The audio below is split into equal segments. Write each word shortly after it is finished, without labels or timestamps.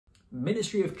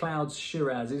Ministry of Clouds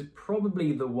Shiraz is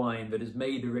probably the wine that has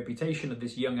made the reputation of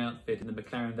this young outfit in the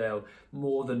McLaren Vale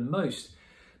more than most.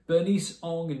 Bernice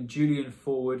Ong and Julian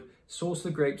Forward source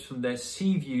the grapes from their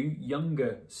Seaview,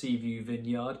 younger Seaview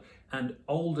vineyard and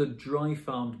older dry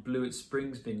farmed Blewett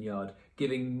Springs vineyard,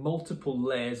 giving multiple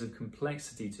layers of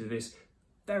complexity to this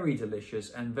very delicious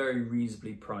and very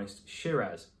reasonably priced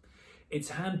Shiraz. It's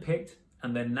hand-picked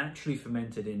and then naturally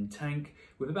fermented in tank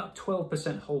with about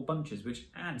 12% whole bunches, which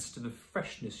adds to the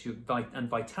freshness and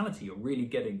vitality you're really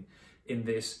getting in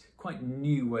this quite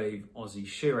new wave Aussie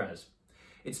Shiraz.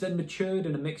 It's then matured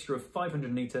in a mixture of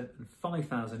 500 litre and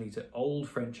 5,000 litre old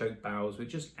French oak barrels, which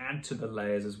just add to the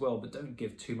layers as well, but don't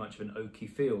give too much of an oaky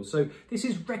feel. So this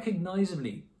is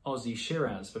recognisably Aussie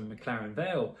Shiraz from McLaren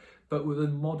Vale, but with a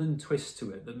modern twist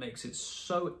to it that makes it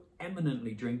so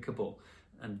eminently drinkable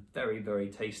and very, very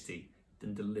tasty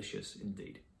and delicious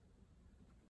indeed.